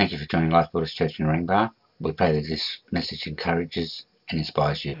Thank you for joining Life Builders Church in Ringbar. We pray that this message encourages and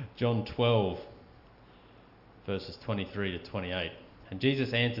inspires you. John 12, verses 23 to 28. And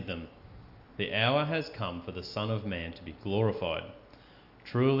Jesus answered them, "The hour has come for the Son of Man to be glorified.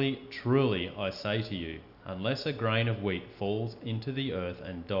 Truly, truly, I say to you, unless a grain of wheat falls into the earth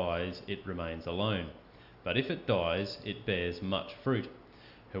and dies, it remains alone. But if it dies, it bears much fruit.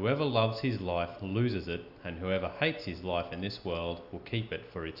 Whoever loves his life loses it, and whoever hates his life in this world will keep it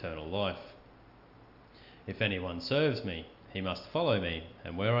for eternal life. If anyone serves me, he must follow me,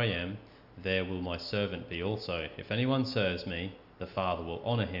 and where I am, there will my servant be also. If anyone serves me, the Father will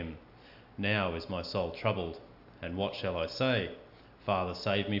honour him. Now is my soul troubled, and what shall I say? Father,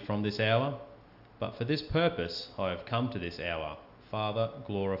 save me from this hour? But for this purpose I have come to this hour. Father,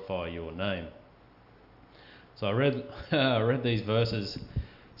 glorify your name." So I read these verses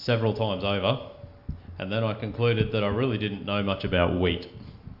several times over, and then I concluded that I really didn't know much about wheat.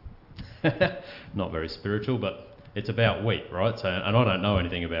 Not very spiritual, but it's about wheat, right? And I don't know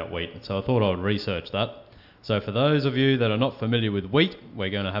anything about wheat, so I thought I would research that. So for those of you that are not familiar with wheat,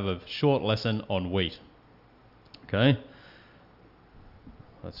 we're going to have a short lesson on wheat. Okay?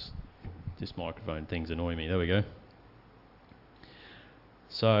 This microphone thing's annoying me. There we go.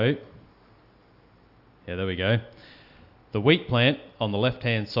 So, there we go. The wheat plant on the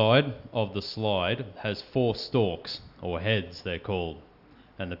left-hand side of the slide has 4 stalks, or heads they're called.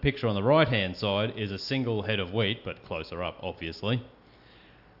 And the picture on the right-hand side is a single head of wheat, but closer up, obviously.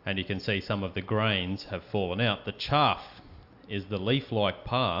 And you can see some of the grains have fallen out. The chaff is the leaf-like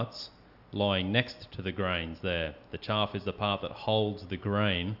parts lying next to the grains there. The chaff is the part that holds the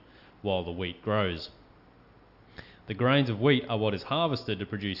grain while the wheat grows. The grains of wheat are what is harvested to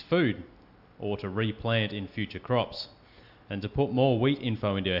produce food or to replant in future crops. And to put more wheat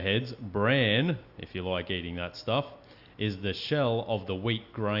info into your heads, bran, if you like eating that stuff, is the shell of the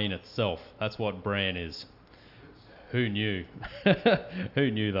wheat grain itself. That's what bran is. Who knew?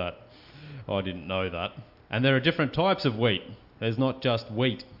 Who knew that? I didn't know that. And there are different types of wheat. There's not just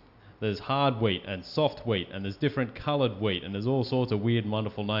wheat. There's hard wheat and soft wheat, and there's different coloured wheat, and there's all sorts of weird and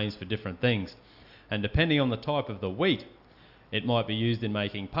wonderful names for different things. And depending on the type of the wheat, it might be used in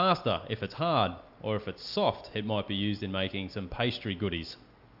making pasta if it's hard, or if it's soft, it might be used in making some pastry goodies.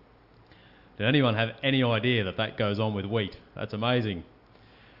 Did anyone have any idea that that goes on with wheat? That's amazing.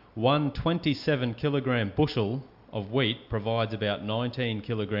 One 27 kilogram bushel of wheat provides about 19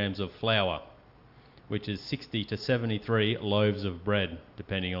 kilograms of flour, which is 60 to 73 loaves of bread,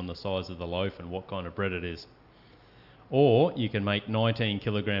 depending on the size of the loaf and what kind of bread it is. Or you can make 19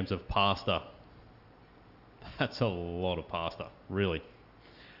 kilograms of pasta. That's a lot of pasta, really.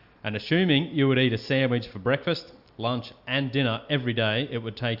 And assuming you would eat a sandwich for breakfast, lunch and dinner every day, it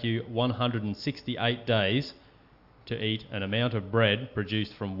would take you 168 days to eat an amount of bread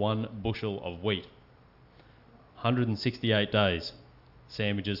produced from 1 bushel of wheat. 168 days.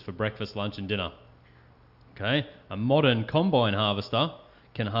 Sandwiches for breakfast, lunch and dinner. Okay? A modern combine harvester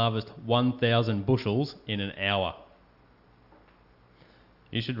can harvest 1,000 bushels in an hour.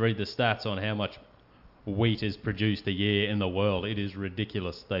 You should read the stats on how much wheat is produced a year in the world. It is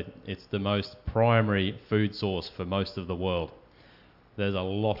ridiculous. It's the most primary food source for most of the world. There's a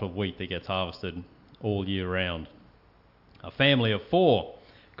lot of wheat that gets harvested all year round. A family of 4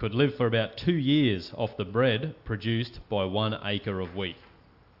 could live for about 2 years off the bread produced by 1 acre of wheat.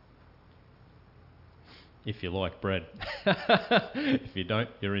 If you like bread. If you don't,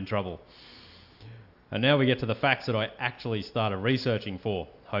 you're in trouble. And now we get to the facts that I actually started researching for,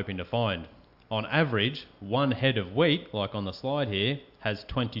 hoping to find. On average, 1 head of wheat, like on the slide here, has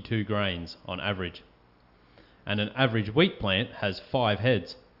 22 grains on average. And an average wheat plant has 5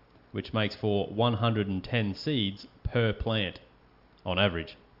 heads, which makes for 110 seeds per plant on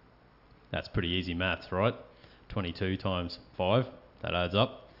average. That's pretty easy maths, right? 22 times 5, that adds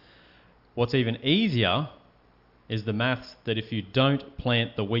up. What's even easier is the maths that if you don't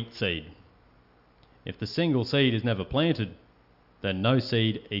plant the wheat seed, if the single seed is never planted, then no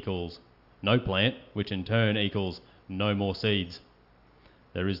seed equals no plant, which in turn equals no more seeds.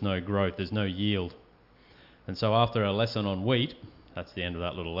 There is no growth, there's no yield. And so after a lesson on wheat, that's the end of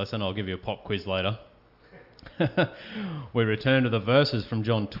that little lesson, I'll give you a pop quiz later. We return to the verses from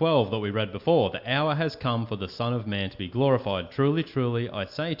John 12 that we read before. The hour has come for the Son of Man to be glorified. Truly, truly, I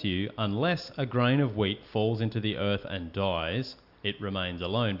say to you, unless a grain of wheat falls into the earth and dies, it remains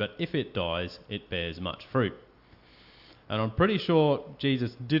alone. But if it dies, it bears much fruit. And I'm pretty sure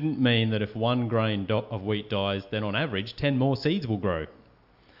Jesus didn't mean that if 1 grain of wheat dies, then on average 10 more seeds will grow.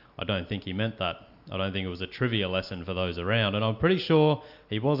 I don't think he meant that. I don't think it was a trivia lesson for those around, and I'm pretty sure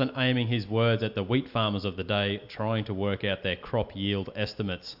he wasn't aiming his words at the wheat farmers of the day trying to work out their crop yield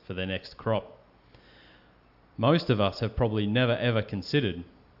estimates for their next crop. Most of us have probably never ever considered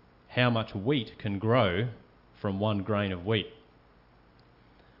how much wheat can grow from one grain of wheat.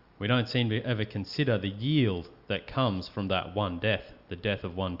 We don't seem to ever consider the yield that comes from that one death, the death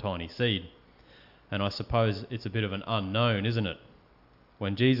of one tiny seed. And I suppose it's a bit of an unknown, isn't it?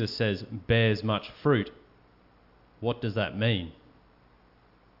 When Jesus says bears much fruit, what does that mean?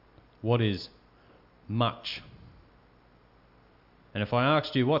 What is much? And if I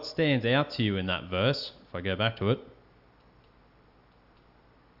asked you what stands out to you in that verse, if I go back to it,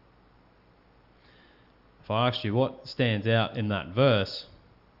 if I asked you what stands out in that verse,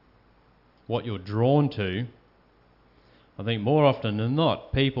 what you're drawn to, I think more often than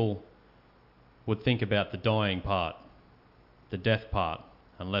not, people would think about the dying part, the death part,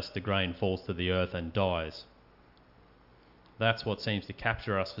 unless the grain falls to the earth and dies. That's what seems to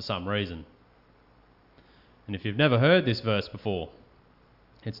capture us for some reason. And if you've never heard this verse before,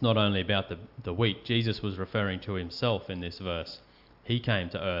 it's not only about the wheat. Jesus was referring to himself in this verse. He came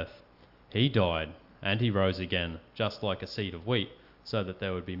to earth, he died, and he rose again, just like a seed of wheat, so that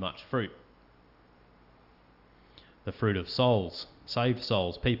there would be much fruit. The fruit of souls, saved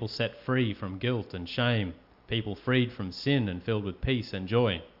souls, people set free from guilt and shame, people freed from sin and filled with peace and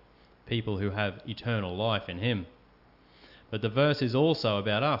joy, people who have eternal life in him. But the verse is also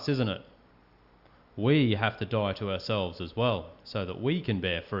about us, isn't it? We have to die to ourselves as well, so that we can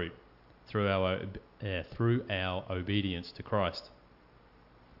bear fruit through our obedience to Christ.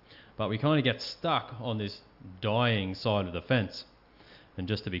 But we kind of get stuck on this dying side of the fence. And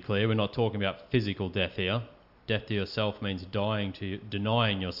just to be clear, we're not talking about physical death here. Death to yourself means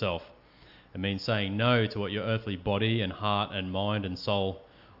denying yourself. It means saying no to what your earthly body and heart and mind and soul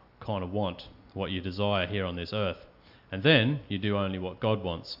kind of want, what you desire here on this earth. And then you do only what God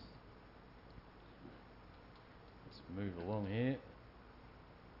wants. Let's move along here.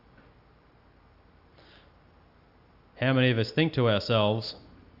 How many of us think to ourselves,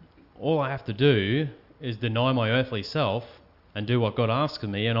 all I have to do is deny my earthly self and do what God asks of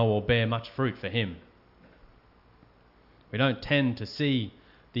me, and I will bear much fruit for him? We don't tend to see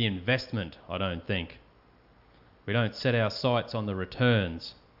the investment, I don't think. We don't set our sights on the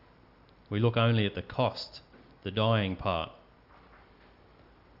returns. We look only at the cost, the dying part.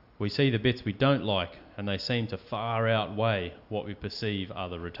 We see the bits we don't like, and they seem to far outweigh what we perceive are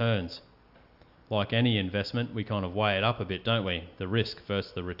the returns. Like any investment, we kind of weigh it up a bit, don't we? The risk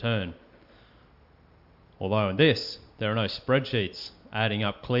versus the return. Although in this, there are no spreadsheets adding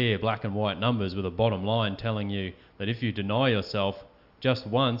up clear black and white numbers with a bottom line telling you that if you deny yourself just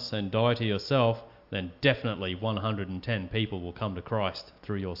once and die to yourself, then definitely 110 people will come to Christ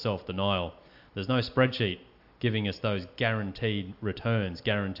through your self-denial. There's no spreadsheet giving us those guaranteed returns,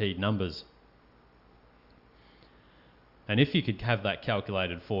 guaranteed numbers. And if you could have that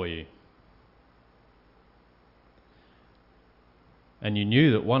calculated for you, and you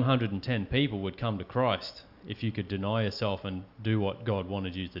knew that 110 people would come to Christ if you could deny yourself and do what God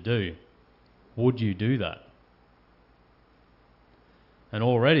wanted you to do, would you do that? And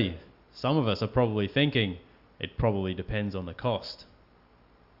already, some of us are probably thinking, it probably depends on the cost.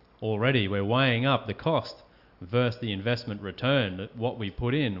 Already, we're weighing up the cost versus the investment return, what we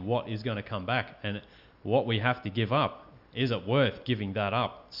put in, what is going to come back, and what we have to give up. Is it worth giving that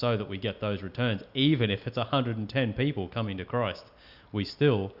up so that we get those returns? Even if it's 110 people coming to Christ, we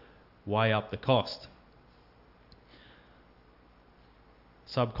still weigh up the cost.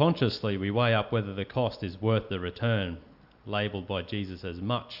 Subconsciously, we weigh up whether the cost is worth the return, labelled by Jesus as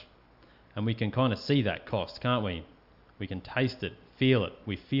much. And we can kind of see that cost, can't we? We can taste it, feel it,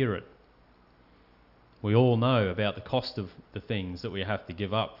 we fear it. We all know about the cost of the things that we have to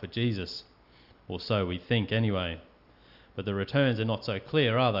give up for Jesus, or so we think anyway. But the returns are not so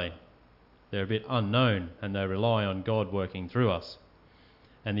clear, are they? They're a bit unknown, and they rely on God working through us.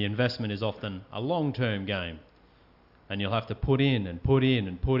 And the investment is often a long-term game, and you'll have to put in and put in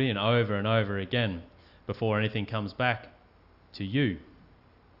and put in over and over again before anything comes back to you.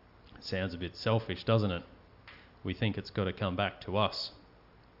 Sounds a bit selfish, doesn't it? We think it's got to come back to us.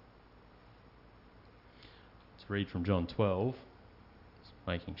 Let's read from John 12, just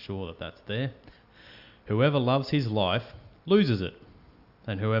making sure that that's there. Whoever loves his life loses it,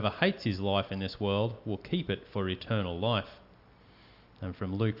 and whoever hates his life in this world will keep it for eternal life. And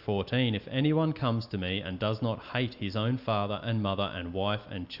from Luke 14, if anyone comes to me and does not hate his own father and mother and wife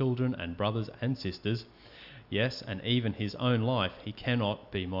and children and brothers and sisters, yes, and even his own life, he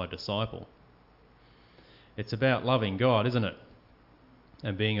cannot be my disciple. It's about loving God, isn't it?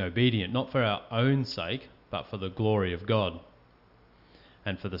 and being obedient, not for our own sake, but for the glory of God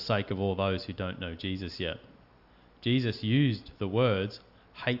and for the sake of all those who don't know Jesus yet. Jesus used the words,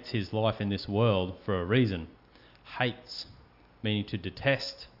 hates his life in this world, for a reason. Hates, meaning to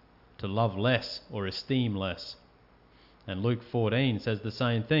detest, to love less or esteem less. And Luke 14 says the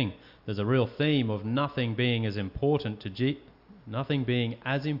same thing. There's a real theme of nothing being as important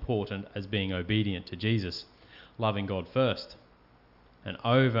as being obedient to Jesus, loving God first, and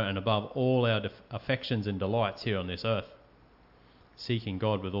over and above all our affections and delights here on this earth, seeking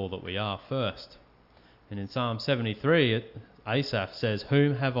God with all that we are first. And in Psalm 73, Asaph says,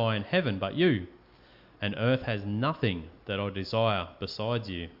 "Whom have I in heaven but you? And earth has nothing that I desire besides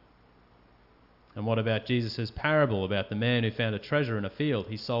you." And what about Jesus' parable about the man who found a treasure in a field?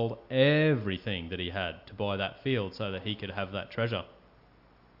 He sold everything that he had to buy that field so that he could have that treasure.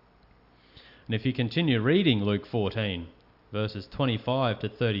 And if you continue reading Luke 14, verses 25 to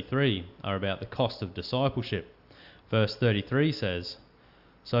 33 are about the cost of discipleship. Verse 33 says,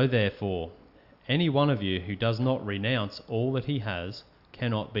 "So therefore, any one of you who does not renounce all that he has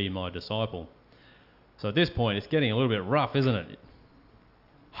cannot be my disciple." So at this point, it's getting a little bit rough, isn't it?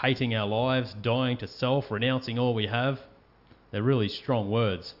 Hating our lives, dying to self, renouncing all we have. They're really strong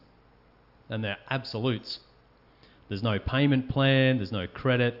words. And they're absolutes. There's no payment plan, there's no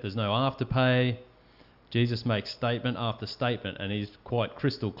credit, there's no afterpay. Jesus makes statement after statement, and he's quite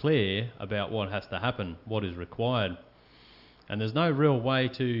crystal clear about what has to happen, what is required. And there's no real way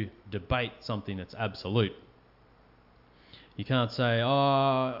to debate something that's absolute. You can't say,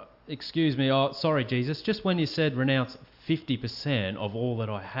 excuse me, sorry Jesus, just when you said renounce 50% of all that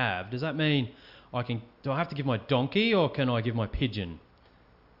I have, does that mean do I have to give my donkey or can I give my pigeon?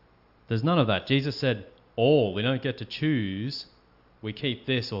 There's none of that. Jesus said all. We don't get to choose. We keep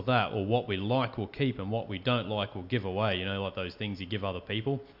this or that, or what we like we'll keep and what we don't like we'll give away. You know, like those things you give other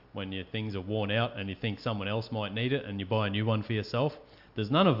people when your things are worn out and you think someone else might need it and you buy a new one for yourself. There's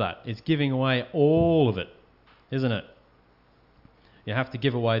none of that. It's giving away all of it, isn't it? You have to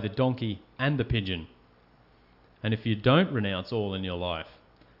give away the donkey and the pigeon. And if you don't renounce all in your life,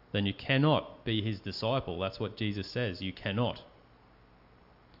 then you cannot be his disciple. That's what Jesus says. You cannot.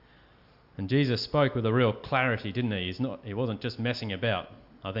 And Jesus spoke with a real clarity, didn't he? He wasn't just messing about.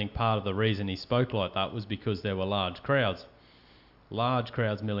 I think part of the reason he spoke like that was because there were large crowds. Large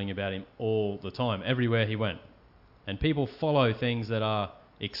crowds milling about him all the time, everywhere he went. And people follow things that are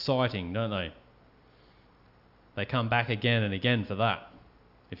exciting, don't they? They come back again and again for that.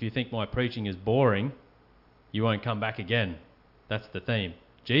 If you think my preaching is boring, you won't come back again. That's the theme.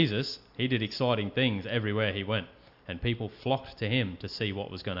 Jesus, he did exciting things everywhere he went, and people flocked to him to see what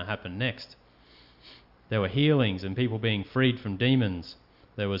was going to happen next. There were healings and people being freed from demons.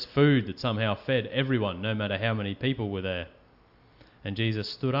 There was food that somehow fed everyone, no matter how many people were there. And Jesus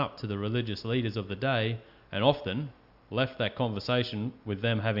stood up to the religious leaders of the day and often left that conversation with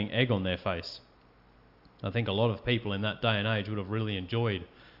them having egg on their face. I think a lot of people in that day and age would have really enjoyed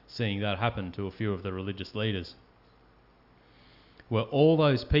seeing that happen to a few of the religious leaders. Were all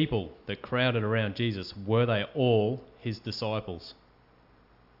those people that crowded around Jesus, were they all his disciples?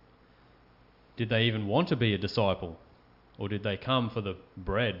 Did they even want to be a disciple? Or did they come for the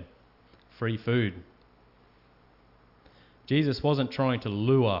bread, free food? Jesus wasn't trying to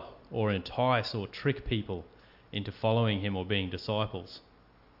lure or entice or trick people into following him or being disciples.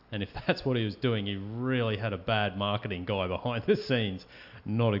 And if that's what he was doing, he really had a bad marketing guy behind the scenes.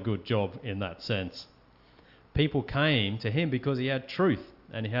 Not a good job in that sense. People came to him because he had truth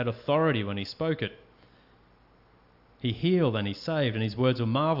and he had authority when he spoke it. He healed and he saved, and his words were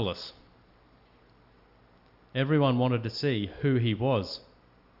marvelous. Everyone wanted to see who he was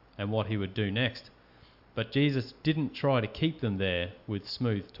and what he would do next. But Jesus didn't try to keep them there with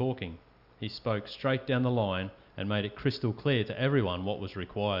smooth talking. He spoke straight down the line and made it crystal clear to everyone what was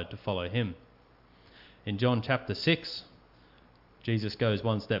required to follow him. In John chapter 6, Jesus goes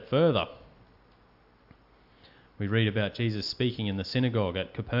one step further. We read about Jesus speaking in the synagogue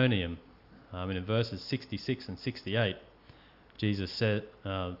at Capernaum. And in verses 66 and 68, Jesus said,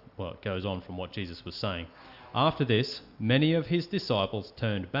 it goes on from what Jesus was saying. After this, many of his disciples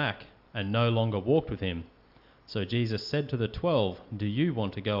turned back and no longer walked with him. So Jesus said to the 12, "Do you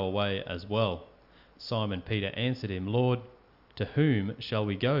want to go away as well?" Simon Peter answered him, "Lord, to whom shall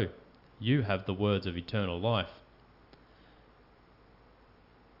we go? You have the words of eternal life."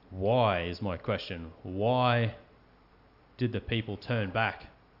 Why is my question. Why did the people turn back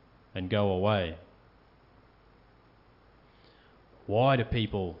and go away? Why do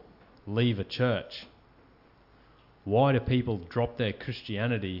people leave a church? Why do people drop their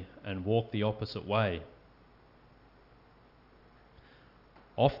Christianity and walk the opposite way?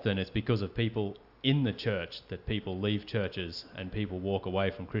 Often it's because of people in the church that people leave churches and people walk away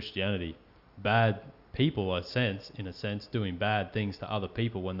from Christianity. Bad people, in a sense, doing bad things to other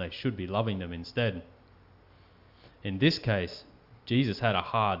people when they should be loving them instead. In this case, Jesus had a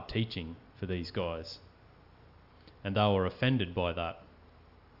hard teaching for these guys, and they were offended by that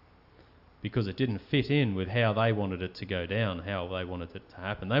because it didn't fit in with how they wanted it to go down, how they wanted it to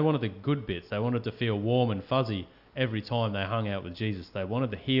happen. They wanted the good bits. They wanted to feel warm and fuzzy every time they hung out with Jesus. They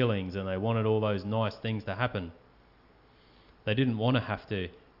wanted the healings and they wanted all those nice things to happen. They didn't want to have to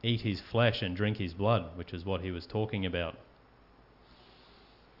eat his flesh and drink his blood, which is what he was talking about.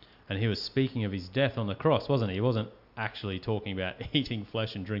 And he was speaking of his death on the cross, wasn't he? He wasn't actually talking about eating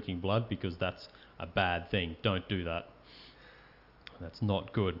flesh and drinking blood, because that's a bad thing. Don't do that. That's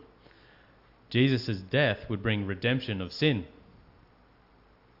not good. Jesus' death would bring redemption of sin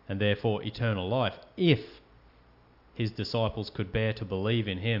and therefore eternal life if his disciples could bear to believe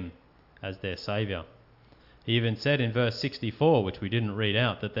in him as their Saviour. He even said in verse 64, which we didn't read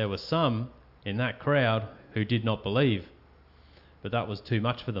out, that there were some in that crowd who did not believe. But that was too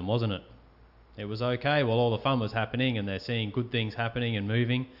much for them, wasn't it? It was okay while all the fun was happening and they're seeing good things happening and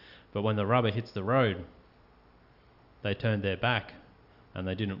moving, but when the rubber hits the road, they turned their back and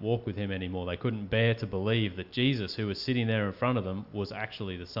they didn't walk with him anymore. They couldn't bear to believe that Jesus, who was sitting there in front of them, was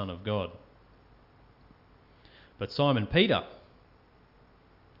actually the Son of God. But Simon Peter,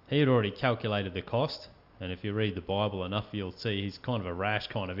 he had already calculated the cost, and if you read the Bible enough, you'll see he's kind of a rash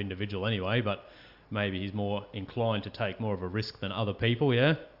kind of individual anyway, but maybe he's more inclined to take more of a risk than other people,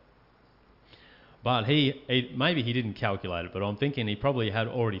 yeah? But maybe he didn't calculate it, but I'm thinking he probably had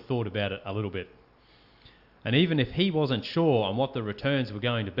already thought about it a little bit. And even if he wasn't sure on what the returns were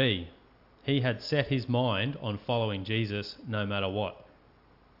going to be, he had set his mind on following Jesus no matter what.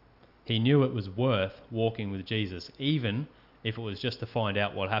 He knew it was worth walking with Jesus, even if it was just to find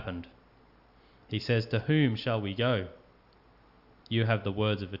out what happened. He says, "To whom shall we go? You have the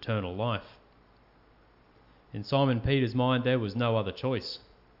words of eternal life." In Simon Peter's mind, there was no other choice.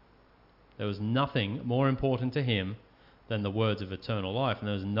 There was nothing more important to him than the words of eternal life, and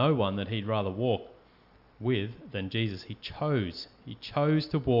there was no one that he'd rather walk with than Jesus. He chose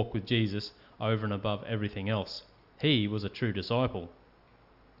to walk with Jesus over and above everything else. He was a true disciple.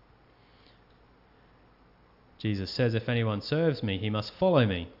 Jesus says, "If anyone serves me, he must follow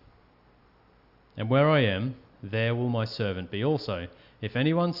me. And where I am, there will my servant be also. If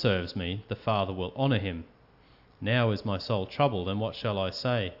anyone serves me, the Father will honour him. Now is my soul troubled, and what shall I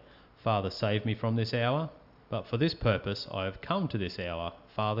say? Father, save me from this hour. But for this purpose I have come to this hour.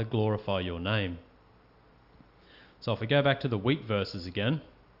 Father, glorify your name." So if we go back to the wheat verses again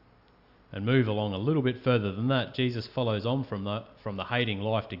and move along a little bit further than that, Jesus follows on from the hating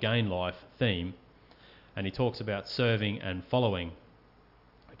life to gain life theme, and he talks about serving and following,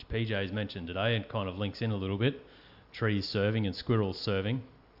 which PJ's mentioned today and kind of links in a little bit. Trees serving and squirrels serving.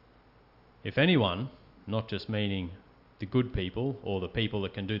 If anyone, not just meaning the good people or the people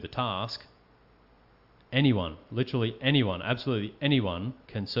that can do the task, anyone, literally anyone, absolutely anyone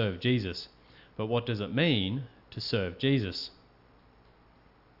can serve Jesus. But what does it mean to serve Jesus?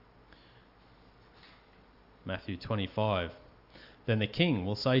 Matthew 25. "Then the king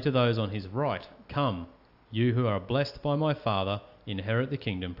will say to those on his right, 'Come, you who are blessed by my Father, inherit the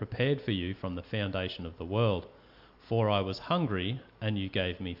kingdom prepared for you from the foundation of the world. For I was hungry, and you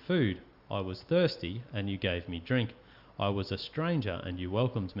gave me food. I was thirsty, and you gave me drink. I was a stranger, and you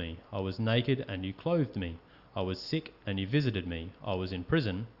welcomed me. I was naked, and you clothed me. I was sick, and you visited me. I was in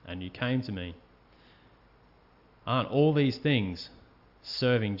prison, and you came to me.'" Aren't all these things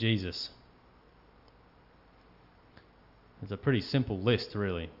serving Jesus? It's a pretty simple list,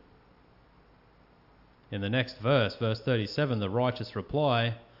 really. In the next verse, verse 37, the righteous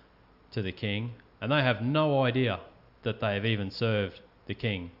reply to the king, and they have no idea that they have even served the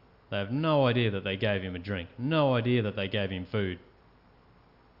king. They have no idea that they gave him a drink, no idea that they gave him food.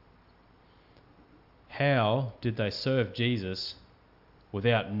 How did they serve Jesus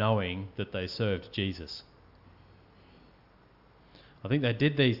without knowing that they served Jesus? I think they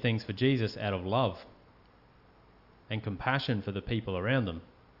did these things for Jesus out of love and compassion for the people around them.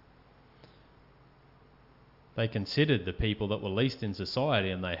 They considered the people that were least in society,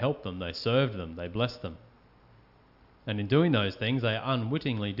 and they helped them, they served them, they blessed them. And in doing those things, they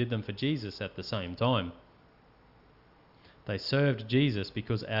unwittingly did them for Jesus at the same time. They served Jesus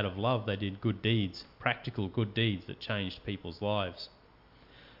because out of love they did good deeds, practical good deeds that changed people's lives.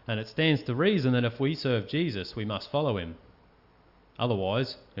 And it stands to reason that if we serve Jesus, we must follow him.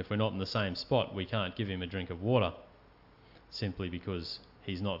 Otherwise, if we're not in the same spot, we can't give him a drink of water, simply because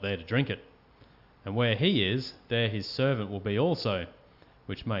he's not there to drink it. And where he is, there his servant will be also,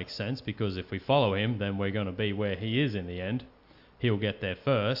 which makes sense because if we follow him, then we're going to be where he is in the end. He'll get there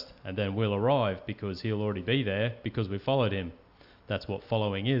first, and then we'll arrive because he'll already be there because we followed him. That's what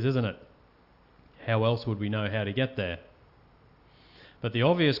following is, isn't it? How else would we know how to get there? But the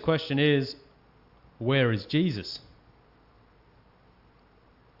obvious question is, where is Jesus?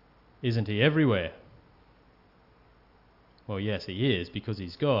 Isn't he everywhere? Well, yes, he is because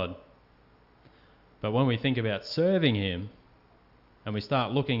he's God. But when we think about serving him and we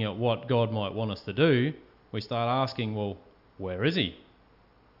start looking at what God might want us to do, we start asking, well, where is he?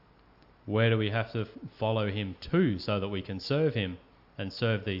 Where do we have to follow him to so that we can serve him and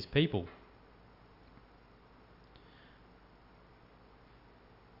serve these people?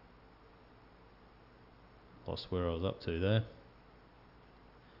 Lost where I was up to there.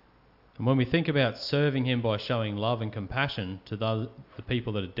 And when we think about serving him by showing love and compassion to the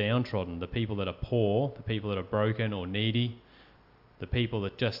people that are downtrodden, the people that are poor, the people that are broken or needy, the people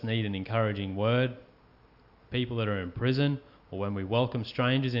that just need an encouraging word, people that are in prison, or when we welcome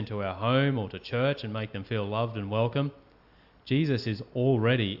strangers into our home or to church and make them feel loved and welcome, Jesus is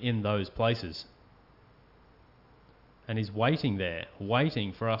already in those places. And he's waiting there,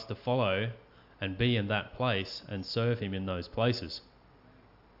 waiting for us to follow and be in that place and serve him in those places.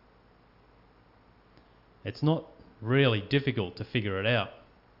 It's not really difficult to figure it out.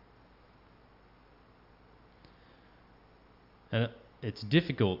 And it's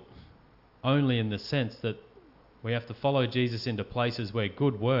difficult only in the sense that we have to follow Jesus into places where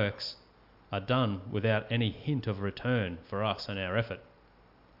good works are done without any hint of return for us and our effort.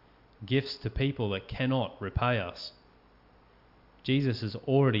 Gifts to people that cannot repay us. Jesus is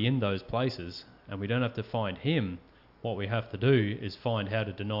already in those places, and we don't have to find him. What we have to do is find how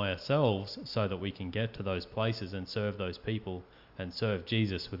to deny ourselves so that we can get to those places and serve those people and serve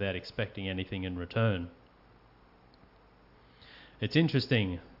Jesus without expecting anything in return. It's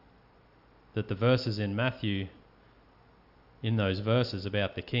interesting that the verses in Matthew, in those verses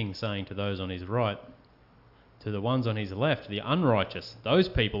about the king saying to those on his right, to the ones on his left, the unrighteous, those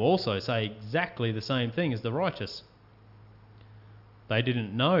people also say exactly the same thing as the righteous. They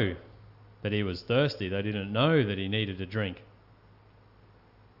didn't know that he was thirsty. They didn't know that he needed a drink.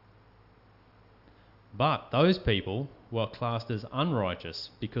 But those people were classed as unrighteous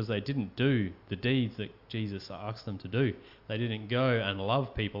because they didn't do the deeds that Jesus asked them to do. They didn't go and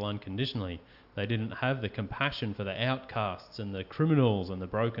love people unconditionally. They didn't have the compassion for the outcasts and the criminals and the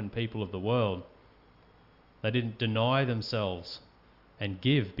broken people of the world. They didn't deny themselves and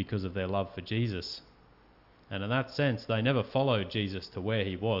give because of their love for Jesus. And in that sense, they never followed Jesus to where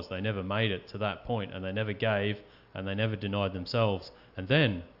he was. They never made it to that point, and they never gave, and they never denied themselves. And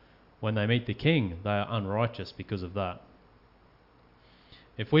then, when they meet the king, they are unrighteous because of that.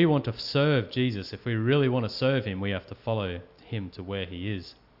 If we want to serve Jesus, if we really want to serve him, we have to follow him to where he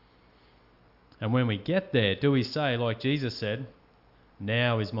is. And when we get there, do we say, like Jesus said,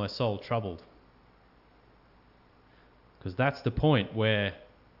 "Now is my soul troubled"? Because that's the point where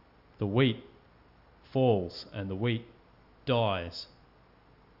the wheat falls and the wheat dies,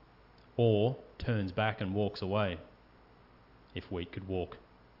 or turns back and walks away, if wheat could walk.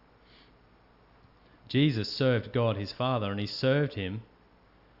 Jesus served God his Father, and he served him,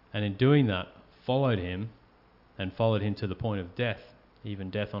 and in doing that followed him, and followed him to the point of death, even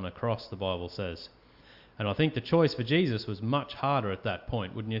death on a cross, the Bible says. And I think the choice for Jesus was much harder at that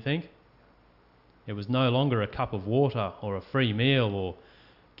point, wouldn't you think? It was no longer a cup of water or a free meal or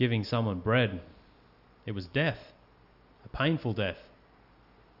giving someone bread. It was death, a painful death.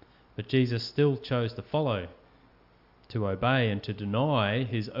 But Jesus still chose to follow, to obey, and to deny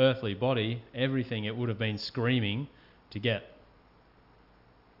his earthly body everything it would have been screaming to get.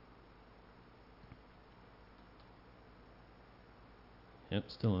 Yep,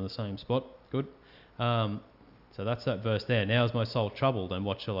 still in the same spot. Good. So that's that verse there. "Now is my soul troubled, and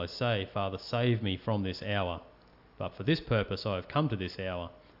what shall I say? Father, save me from this hour. But for this purpose I have come to this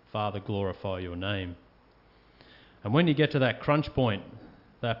hour. Father, glorify your name." And when you get to that crunch point,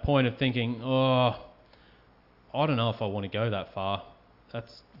 that point of thinking, I don't know if I want to go that far,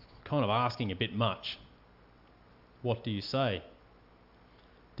 that's kind of asking a bit much. What do you say?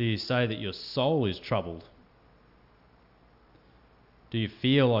 Do you say that your soul is troubled? Do you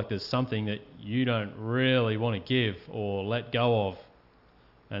feel like there's something that you don't really want to give or let go of,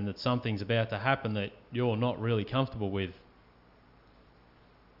 and that something's about to happen that you're not really comfortable with?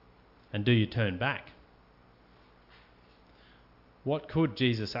 And do you turn back? What could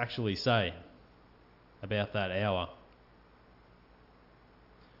Jesus actually say about that hour?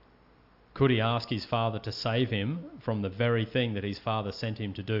 Could he ask his Father to save him from the very thing that his Father sent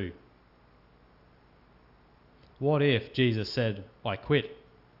him to do? What if Jesus said, "I quit,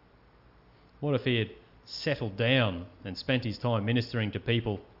 What if he had settled down and spent his time ministering to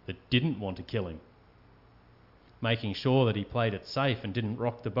people that didn't want to kill him, making sure that he played it safe and didn't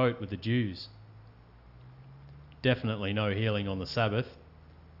rock the boat with the Jews? Definitely no healing on the Sabbath,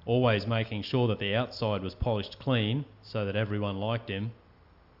 always making sure that the outside was polished clean so that everyone liked him.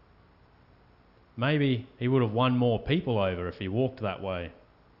 Maybe he would have won more people over if he walked that way.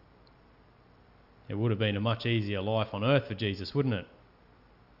 It would have been a much easier life on earth for Jesus, wouldn't it?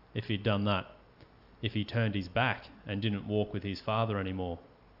 If he'd done that. If he turned his back and didn't walk with his Father anymore.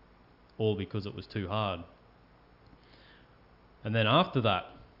 All because it was too hard. And then after that,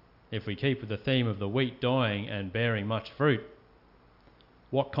 if we keep with the theme of the wheat dying and bearing much fruit,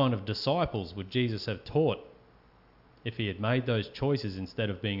 what kind of disciples would Jesus have taught if he had made those choices instead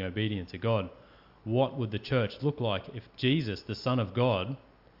of being obedient to God? What would the church look like if Jesus, the Son of God,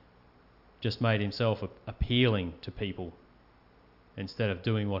 just made himself appealing to people instead of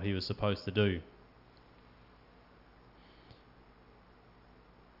doing what he was supposed to do?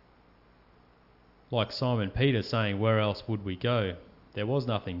 Like Simon Peter saying, where else would we go? There was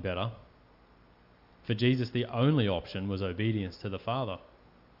nothing better. For Jesus, the only option was obedience to the Father.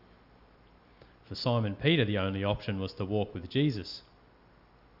 For Simon Peter, the only option was to walk with Jesus.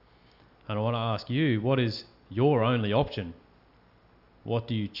 And I want to ask you, what is your only option? What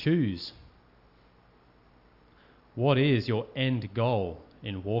do you choose? What is your end goal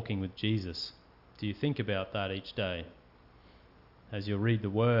in walking with Jesus? Do you think about that each day? As you read the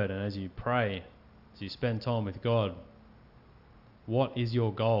Word and as you pray, as you spend time with God, what is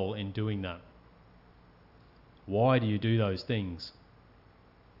your goal in doing that? Why do you do those things?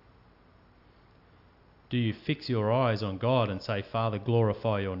 Do you fix your eyes on God and say, Father,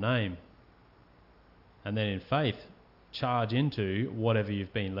 glorify your name? And then in faith, charge into whatever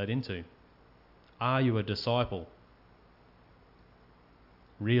you've been led into? Are you a disciple?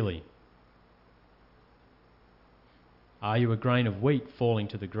 Really? Are you a grain of wheat falling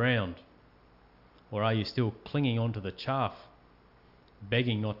to the ground? Or are you still clinging onto the chaff,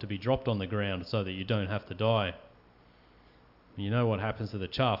 begging not to be dropped on the ground so that you don't have to die? You know what happens to the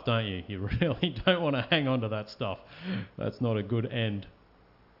chaff, don't you? You really don't want to hang on to that stuff. That's not a good end.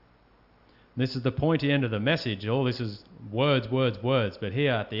 This is the pointy end of the message. All this is words, words, words. But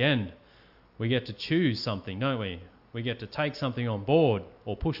here at the end, we get to choose something, don't we? We get to take something on board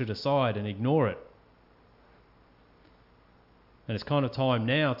or push it aside and ignore it. And it's kind of time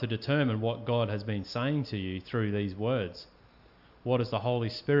now to determine what God has been saying to you through these words. What has the Holy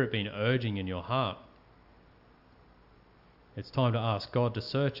Spirit been urging in your heart? It's time to ask God to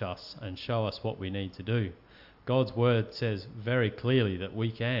search us and show us what we need to do. God's word says very clearly that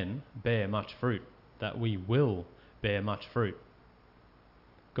we can bear much fruit, that we will bear much fruit.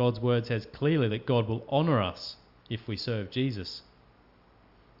 God's word says clearly that God will honour us if we serve Jesus.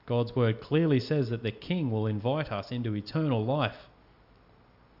 God's word clearly says that the King will invite us into eternal life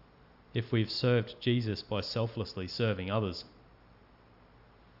if we've served Jesus by selflessly serving others.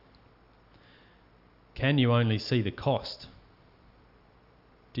 Can you only see the cost?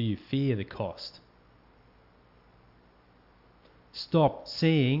 Do you fear the cost? Stop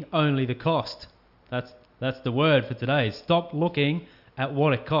seeing only the cost. That's the word for today. Stop looking at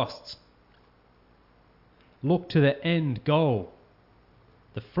what it costs. Look to the end goal.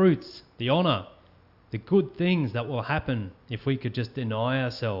 The fruits, the honour, the good things that will happen if we could just deny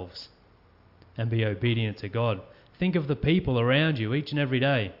ourselves and be obedient to God. Think of the people around you each and every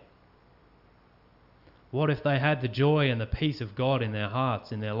day. What if they had the joy and the peace of God in their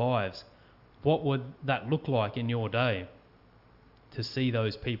hearts, in their lives? What would that look like in your day to see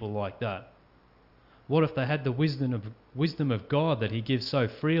those people like that? What if they had the wisdom of God that he gives so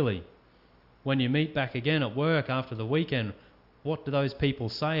freely? When you meet back again at work after the weekend, what do those people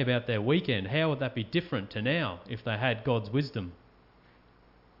say about their weekend? How would that be different to now if they had God's wisdom?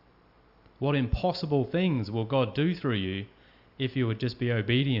 What impossible things will God do through you if you would just be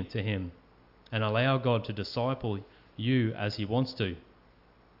obedient to him and allow God to disciple you as he wants to?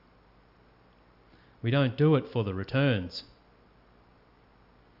 We don't do it for the returns.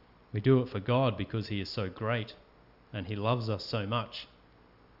 We do it for God because he is so great and he loves us so much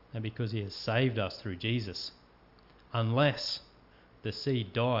and because he has saved us through Jesus. Unless the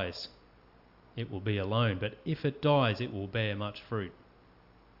seed dies, it will be alone. But if it dies, it will bear much fruit.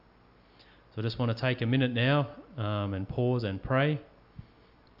 So I just want to take a minute now and pause and pray.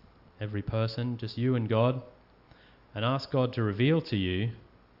 Every person, just you and God, and ask God to reveal to you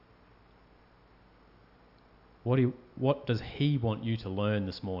what does he want you to learn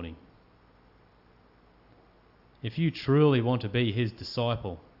this morning. If you truly want to be his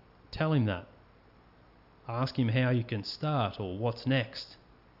disciple, tell him that. Ask him how you can start or what's next.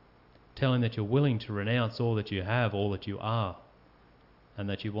 Tell him that you're willing to renounce all that you have, all that you are, and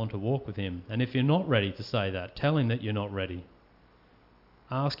that you want to walk with him. And if you're not ready to say that, tell him that you're not ready.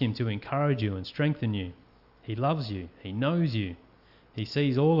 Ask him to encourage you and strengthen you. He loves you. He knows you. He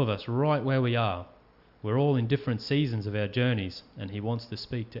sees all of us right where we are. We're all in different seasons of our journeys, and he wants to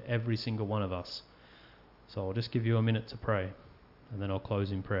speak to every single one of us. So I'll just give you a minute to pray, and then I'll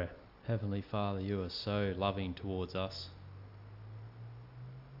close in prayer. Heavenly Father, you are so loving towards us.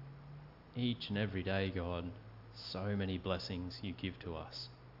 Each and every day, God, so many blessings you give to us.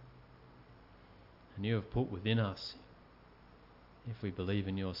 And you have put within us, if we believe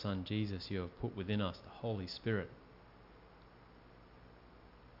in your Son Jesus, you have put within us the Holy Spirit.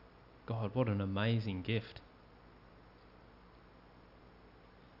 God, what an amazing gift.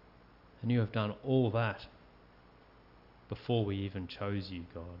 And you have done all that before we even chose you,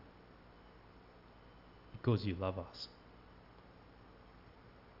 God, because you love us.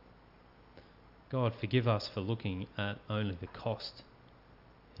 God, forgive us for looking at only the cost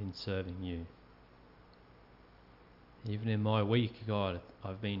in serving you. Even in my week, God,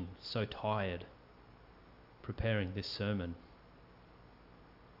 I've been so tired preparing this sermon.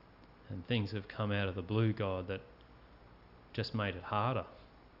 And things have come out of the blue, God, that just made it harder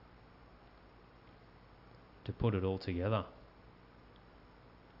to put it all together.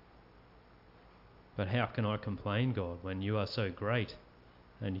 But how can I complain, God, when you are so great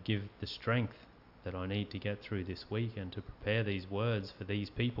and you give the strength that I need to get through this week and to prepare these words for these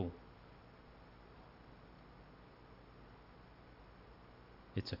people?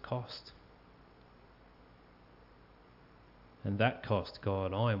 It's a cost. And that cost,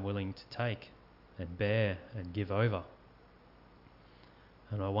 God, I am willing to take and bear and give over.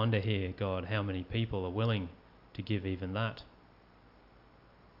 And I wonder here, God, how many people are willing to give even that.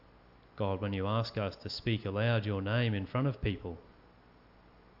 God, when you ask us to speak aloud your name in front of people,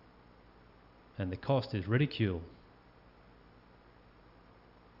 and the cost is ridicule,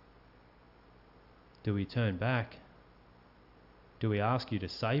 do we turn back? Do we ask you to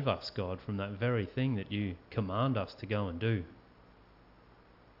save us, God, from that very thing that you command us to go and do?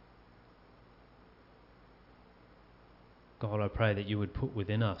 God, I pray that you would put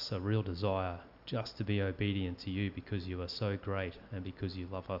within us a real desire just to be obedient to you because you are so great and because you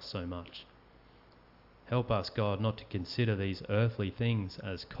love us so much. Help us, God, not to consider these earthly things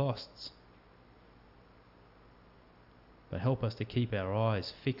as costs, but help us to keep our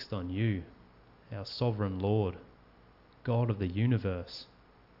eyes fixed on you, our sovereign Lord, God of the universe,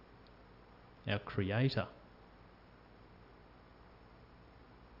 our Creator.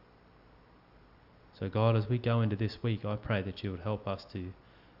 So God, as we go into this week, I pray that you would help us to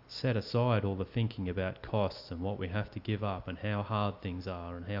set aside all the thinking about costs and what we have to give up and how hard things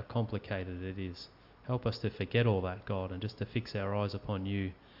are and how complicated it is. Help us to forget all that, God, and just to fix our eyes upon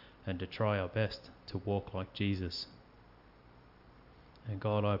you and to try our best to walk like Jesus. And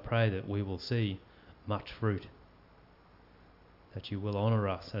God, I pray that we will see much fruit, that you will honour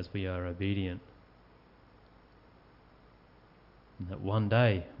us as we are obedient, and that one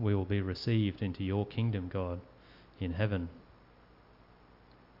day we will be received into your kingdom, God, in heaven.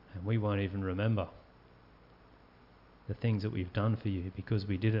 And we won't even remember the things that we've done for you because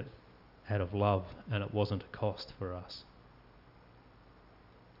we did it out of love and it wasn't a cost for us.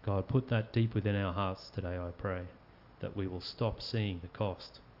 God, put that deep within our hearts today, I pray, that we will stop seeing the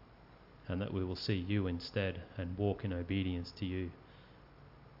cost and that we will see you instead and walk in obedience to you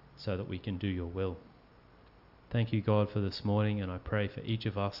so that we can do your will. Thank you, God, for this morning, and I pray for each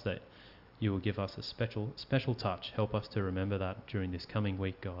of us that you will give us a special touch. Help us to remember that during this coming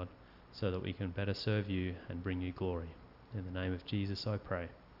week, God, so that we can better serve you and bring you glory. In the name of Jesus I pray.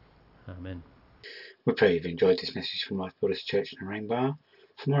 Amen. We pray you've enjoyed this message from Life Builders Church in Narangba.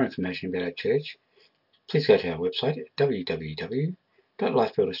 For more information about our church, please go to our website at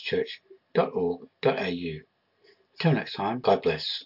www.lifebuilderschurch.org.au. Until next time, God bless.